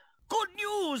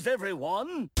news,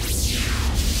 everyone!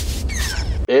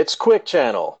 It's Quick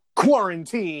Channel.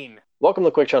 Quarantine. Welcome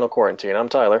to Quick Channel Quarantine. I'm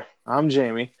Tyler. I'm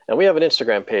Jamie. And we have an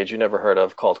Instagram page you never heard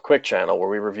of called Quick Channel, where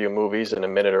we review movies in a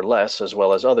minute or less, as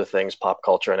well as other things, pop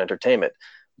culture and entertainment.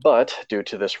 But due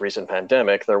to this recent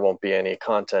pandemic, there won't be any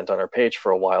content on our page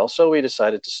for a while, so we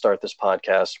decided to start this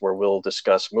podcast where we'll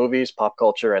discuss movies, pop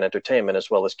culture, and entertainment, as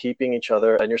well as keeping each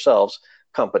other and yourselves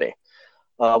company.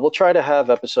 We'll try to have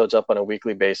episodes up on a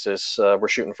weekly basis. We're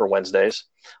shooting for Wednesdays.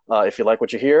 If you like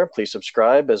what you hear, please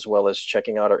subscribe, as well as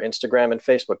checking out our Instagram and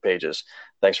Facebook pages.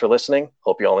 Thanks for listening.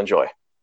 Hope you all enjoy.